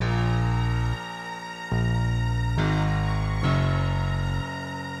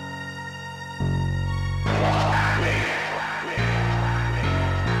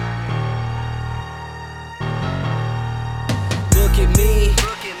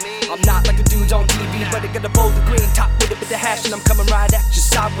got a bowl of green, top with a bit of hash, and I'm coming right at you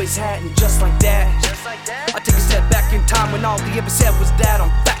sideways, hat, and just like that. I take a step back in time when all he ever said was that I'm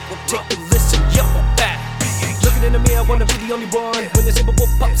back. Well, take a listen, yo, I'm back. Looking in the mirror, wanna be the only one. When the simple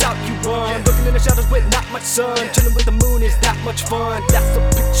wolf pops out, you run. Looking in the shadows with not much sun. Chilling with the moon is that much fun. That's the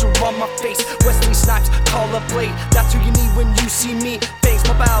picture on my face. Wesley Snipes, call up Blade. That's who you need when you see me. Things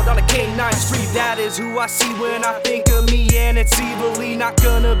pop out on a K9 street. That is who I see when I think of me. And it's evilly not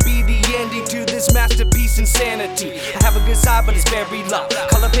gonna be the ending to this masterpiece insanity. I have a good side, but it's very low.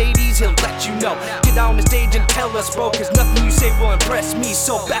 Call up Hades, he'll let you know. Get on the stage and tell us, bro, cause nothing you say will impress me.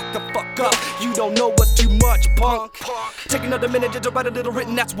 So back the fuck up, you don't know what's too much, punk. Take another minute just to write a little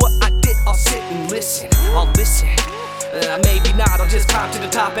written, that's what I did. I'll sit and listen, I'll listen. Maybe not, I'll just climb to the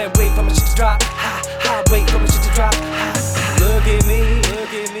top and wait for my shit to drop. Ha, ha, wait for my shit to drop. Ha, ha. Look at me,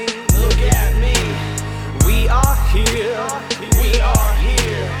 look at me, look at me. We are here, we are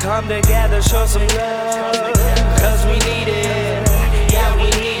here. Come together, show some love, cause we need it, yeah we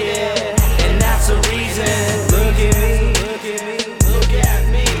need it. And that's the reason. Look at me, look at me, look at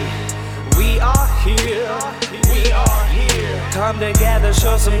me. We are here, we are here. Come together,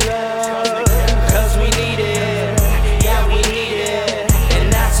 show some love, cause we need it, yeah we need it.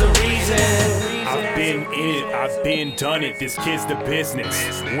 And that's the reason. I've been in it, I've been done it, this kid's the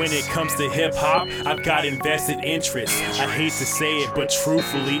business. When it comes to hip-hop, I've got invested interest. I hate to say it, but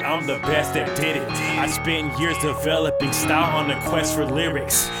truthfully, I'm the best that did it. I spent years developing style on the quest for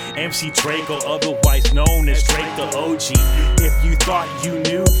lyrics. MC Draco, otherwise known as Drake the OG. If you thought you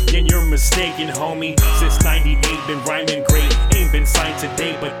knew, then you're mistaken, homie. Since 98, been rhyming great. Ain't been signed to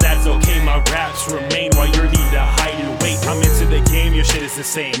date, but that's okay. My raps remain while you need to hide and wait. I'm into the game, your shit is the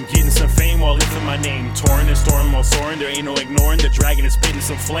same. Getting some fame while it's in my name. Torn and storm while soaring, there ain't no ignoring. The dragon is spitting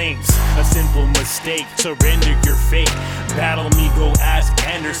some flames. A simple mistake, surrender your fate. Battle me, go ask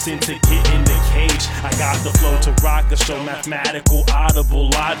Anderson to get in the cage. I got the flow to rock the show. Mathematical, audible,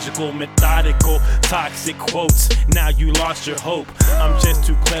 logical, methodical, toxic quotes. Now you lost your hope. I'm just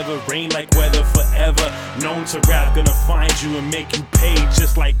too clever, rain like weather forever. Known to rap, gonna find you and make you pay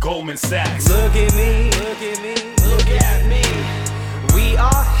just like Goldman Sachs. Look at me, look at me, look at me. We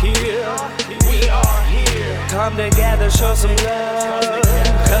are here, we are here. Come together, show some love,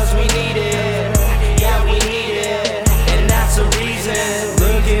 cause we need it, yeah we need it. And that's the reason.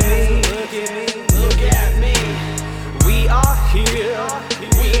 Look at me, look at me, look at me. We are here,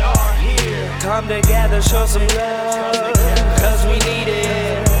 we are here. Come together, show some love, cause we need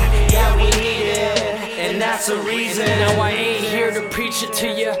it, yeah we need it. And that's the reason. Now I ain't here to preach it to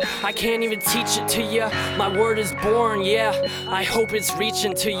you, I can't even teach it to you. My word is born, yeah, I hope it's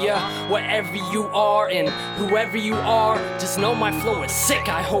reaching to you. Wherever you are and whoever you are, just know my flow is sick,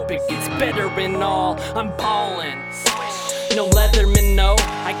 I hope it gets better and all. I'm ballin'. No Leatherman, no,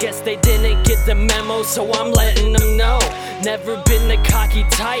 I guess they didn't get the memo, so I'm letting them know. Never been the cocky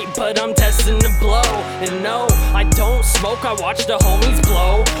type, but I'm destined to blow. And no, I don't smoke, I watch the homies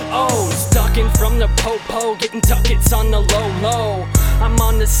blow. Oh, ducking from the po-po, getting ducats on the low-low. I'm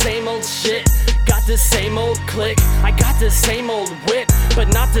on the same old shit, got the same old click. I got the same old whip, but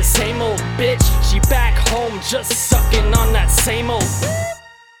not the same old bitch. She back home just sucking on that same old.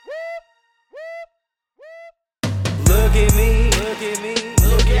 Look at me, look at me,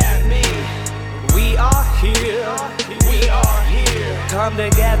 look at me. We are here, we are here. Come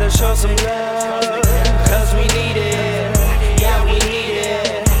together, show some love, cause we need it, yeah we need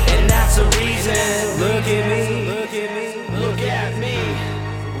it. And that's the reason. Look at me, look at me, look at me.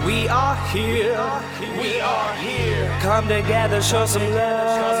 We are here, we are here. Come together, show some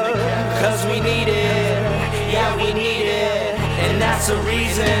love, cause we need it, yeah we need it. And that's the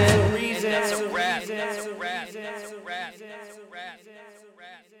reason. That's a rap, that's a rap, that's a rap.